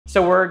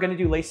So we're going to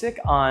do LASIK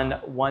on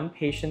one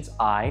patient's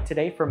eye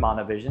today for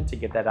Monovision to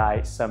give that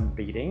eye some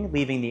reading,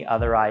 leaving the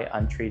other eye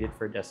untreated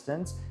for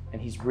distance.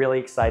 And he's really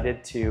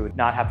excited to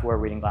not have to wear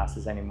reading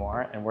glasses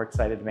anymore, and we're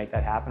excited to make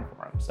that happen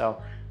for him.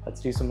 So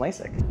let's do some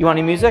LASIK. You want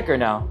any music or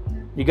no?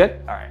 You good?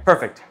 All right,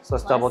 perfect. So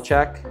let's double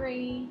check.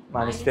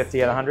 Minus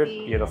 50 at 100.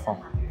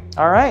 Beautiful.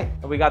 All right,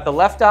 we got the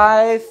left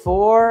eye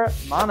for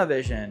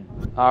Monovision.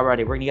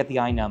 Alrighty, we're gonna get the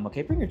eye numb.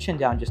 Okay, bring your chin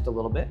down just a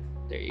little bit.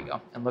 There you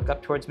go, and look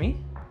up towards me.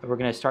 And we're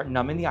gonna start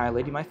numbing the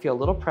eyelid. You might feel a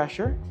little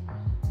pressure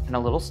and a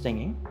little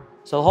stinging.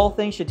 So the whole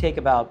thing should take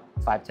about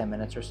 5-10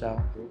 minutes or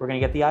so. We're gonna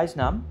get the eyes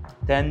numb.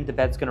 Then the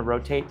bed's gonna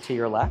rotate to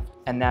your left,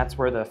 and that's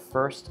where the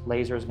first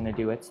laser is gonna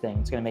do its thing.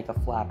 It's gonna make a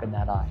flap in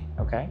that eye,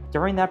 okay?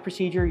 During that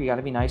procedure, you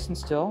gotta be nice and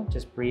still.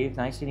 Just breathe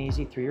nice and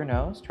easy through your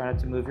nose. Try not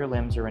to move your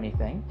limbs or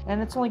anything.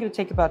 And it's only gonna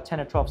take about 10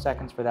 or 12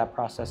 seconds for that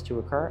process to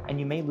occur. And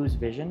you may lose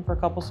vision for a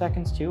couple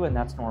seconds too, and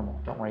that's normal.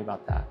 Don't worry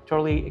about that.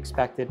 Totally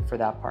expected for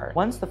that part.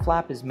 Once the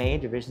flap is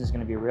made, your vision is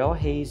gonna be real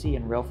hazy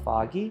and real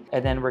foggy,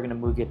 and then we're gonna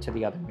move you to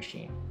the other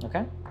machine,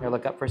 okay? Here,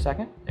 look up for a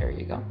second. There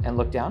you go. And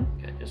look down.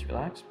 Good, just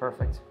relax.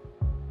 Perfect.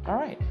 All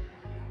right.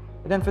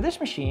 And then for this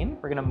machine,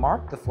 we're gonna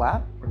mark the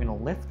flap. We're gonna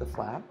lift the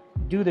flap,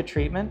 do the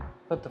treatment,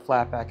 put the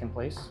flap back in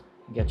place,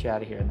 and get you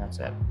out of here, and that's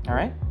it. All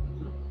right?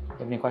 You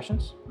have any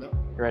questions? No.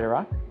 You ready to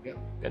rock? Yeah.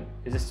 Good.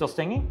 Is it still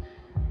stinging?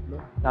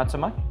 No. Not so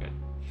much? Good.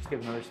 Just give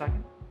it another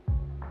second.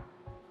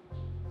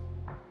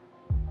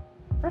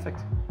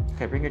 Perfect.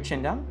 Okay, bring your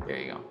chin down. There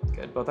you go.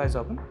 Good. Both eyes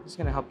open. This is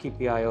gonna help keep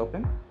the eye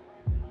open.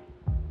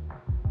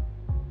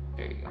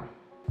 There you go.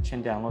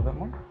 Chin down a little bit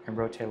more and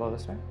rotate a little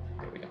this way.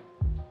 There we go.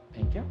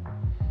 Thank you.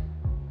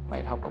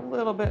 Might help a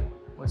little bit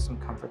with some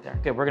comfort there.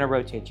 Good, we're gonna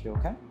rotate you,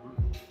 okay?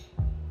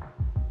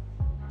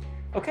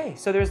 Okay,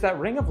 so there's that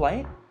ring of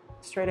light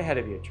straight ahead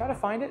of you. Try to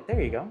find it.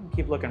 There you go.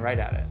 Keep looking right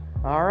at it.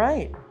 All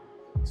right.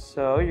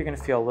 So you're gonna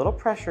feel a little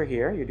pressure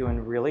here. You're doing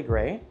really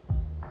great.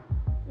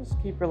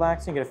 Just keep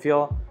relaxing. You're gonna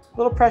feel a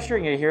little pressure.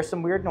 You're gonna hear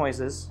some weird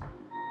noises.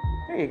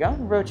 There you go.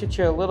 Rotate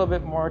you a little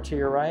bit more to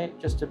your right,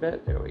 just a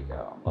bit. There we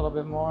go. A little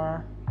bit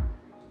more.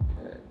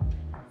 Good.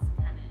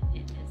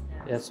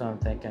 That's what I'm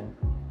thinking.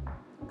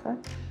 Okay.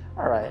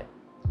 All right.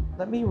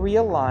 Let me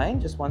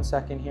realign. Just 1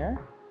 second here.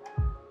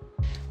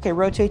 Okay,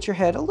 rotate your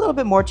head a little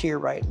bit more to your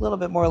right. A little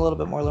bit more, a little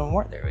bit more, a little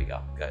more. There we go.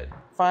 Good.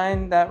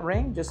 Find that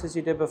ring just as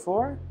you did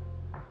before.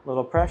 A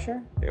little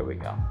pressure. There we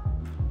go.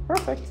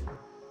 Perfect.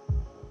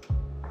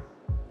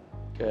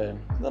 Good.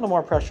 A little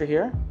more pressure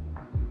here.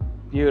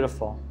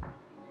 Beautiful.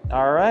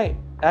 All right.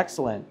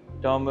 Excellent.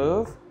 Don't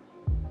move.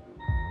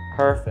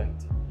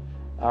 Perfect.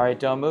 All right,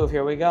 don't move.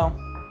 Here we go.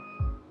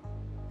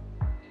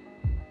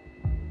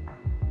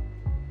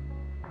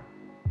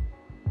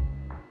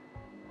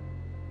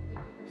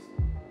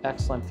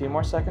 Excellent. Few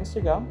more seconds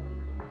to go.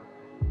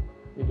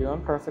 You're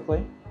doing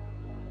perfectly.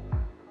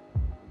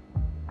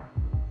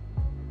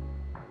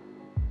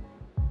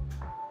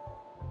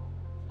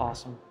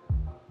 Awesome.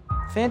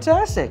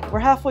 Fantastic. We're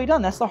halfway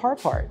done. That's the hard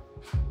part.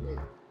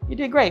 You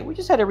did great. We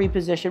just had to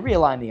reposition,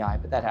 realign the eye,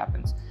 but that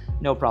happens.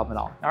 No problem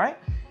at all. All right.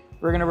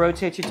 We're going to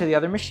rotate you to the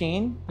other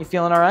machine. You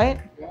feeling all right?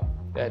 Yeah.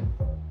 Good.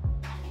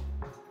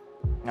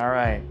 All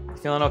right. You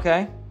feeling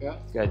okay? Yeah.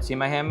 Good. See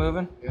my hand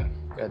moving? Yeah.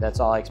 Good. That's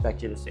all I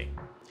expect you to see.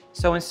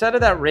 So instead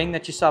of that ring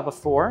that you saw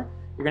before,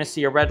 you're going to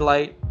see a red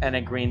light and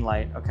a green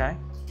light, okay?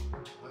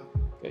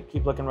 Good.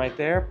 Keep looking right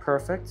there.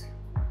 Perfect.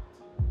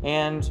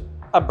 And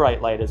a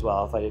bright light as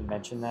well, if I didn't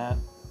mention that.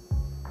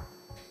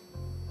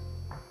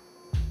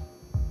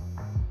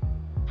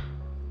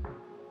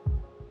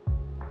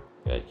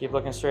 Good. Keep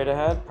looking straight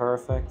ahead.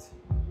 Perfect.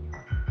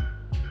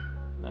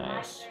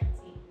 Nice.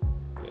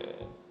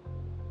 Good.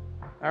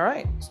 All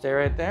right. Stay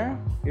right there.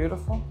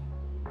 Beautiful.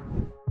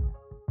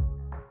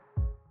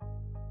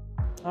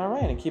 All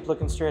right, and keep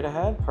looking straight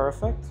ahead.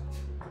 Perfect.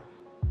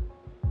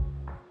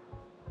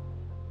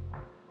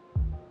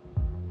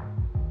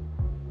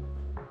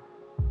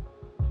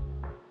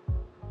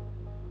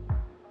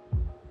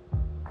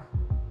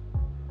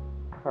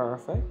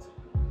 Perfect.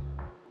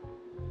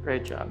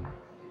 Great job.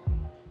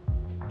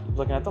 Keep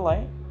looking at the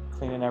light,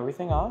 cleaning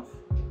everything off.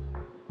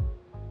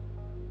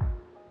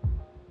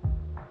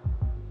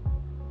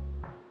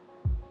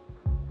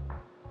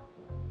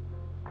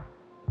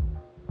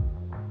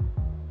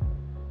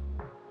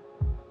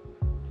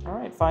 All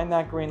right, find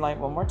that green light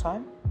one more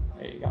time.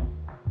 There you go.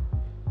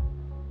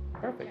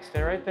 Perfect,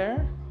 stay right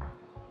there.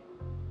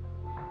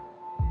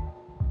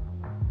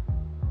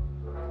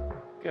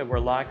 Good, we're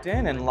locked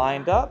in and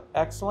lined up.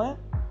 Excellent.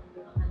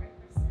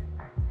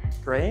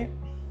 Great.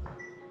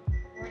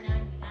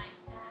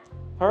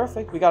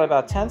 Perfect, we got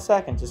about 10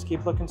 seconds. Just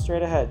keep looking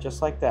straight ahead,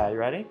 just like that. You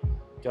ready?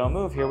 Don't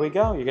move, here we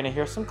go. You're gonna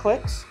hear some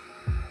clicks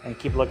and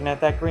keep looking at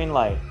that green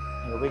light.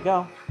 Here we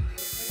go.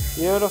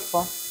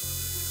 Beautiful.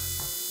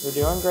 You're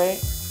doing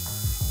great.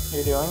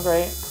 You're doing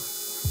great.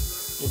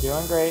 You're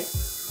doing great.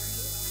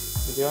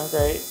 You're doing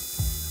great.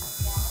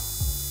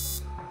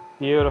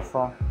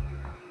 Beautiful.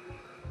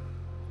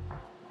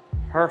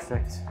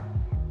 Perfect.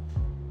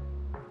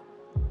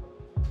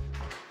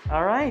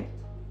 All right.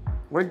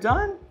 we're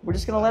done. We're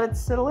just gonna let it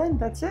settle in.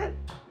 That's it.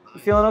 You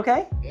feeling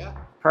okay? Yeah.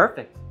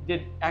 Perfect. You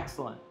did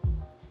excellent.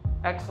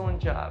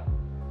 Excellent job.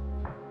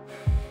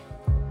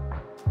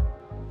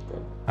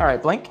 Good. All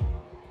right, blink.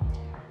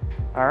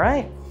 All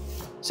right.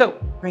 So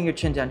bring your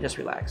chin down, just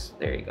relax.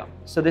 There you go.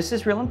 So this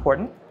is real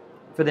important.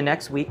 For the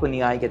next week when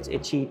the eye gets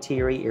itchy,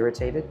 teary,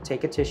 irritated,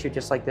 take a tissue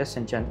just like this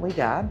and gently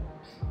dab.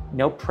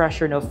 No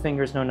pressure, no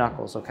fingers, no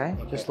knuckles, okay?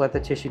 Just let the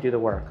tissue do the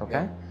work,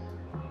 okay?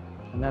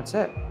 And that's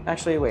it.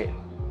 Actually, wait.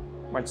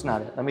 That's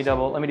not it. Let me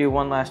do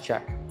one last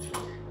check.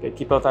 Good,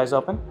 keep both eyes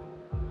open.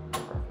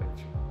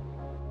 Perfect.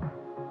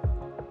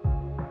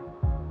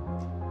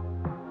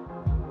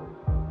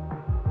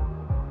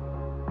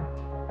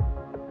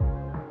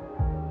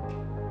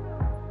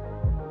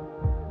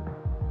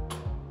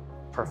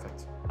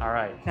 Perfect. All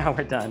right, now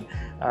we're done.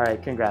 All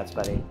right, congrats,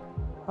 buddy.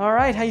 All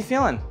right, how you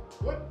feeling?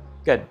 Good.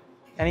 Good.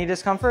 Any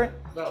discomfort?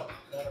 No.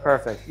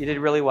 Perfect, you did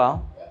really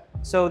well.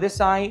 So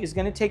this eye is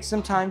gonna take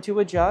some time to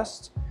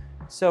adjust.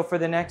 So for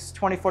the next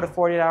 24 to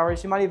 48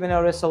 hours, you might even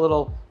notice a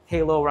little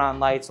halo around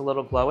lights, a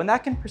little glow, and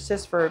that can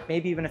persist for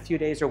maybe even a few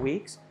days or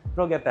weeks.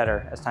 It'll get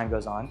better as time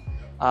goes on.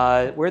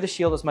 Wear the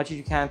shield as much as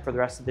you can for the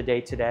rest of the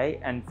day today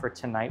and for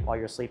tonight while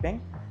you're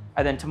sleeping.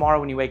 And then tomorrow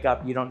when you wake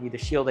up, you don't need the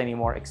shield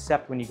anymore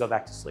except when you go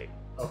back to sleep.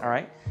 Okay. All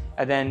right?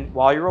 And then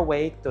while you're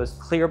awake, those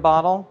clear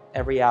bottle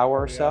every hour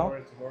or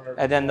so.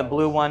 And then the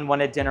blue one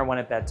at dinner, one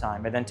at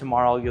bedtime. And then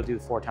tomorrow you'll do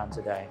 4 times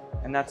a day.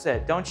 And that's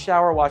it. Don't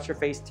shower, wash your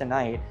face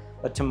tonight,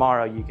 but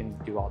tomorrow you can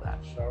do all that.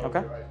 Shower, okay?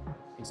 right.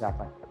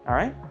 Exactly. All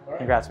right?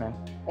 Congrats, man.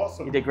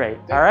 Awesome. You did great.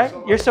 Thank all right? you so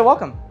much. You're so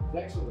welcome.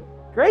 Excellent.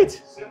 Great.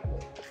 Simple.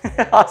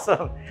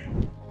 Awesome.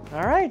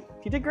 All right,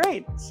 you did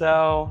great.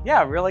 So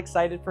yeah, real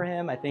excited for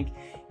him. I think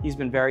he's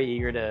been very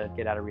eager to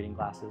get out of reading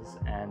glasses,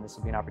 and this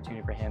will be an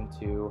opportunity for him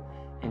to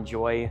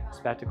enjoy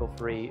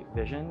spectacle-free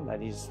vision that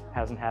he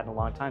hasn't had in a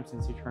long time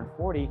since he turned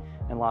 40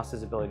 and lost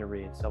his ability to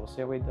read. So we'll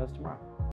see how he does tomorrow.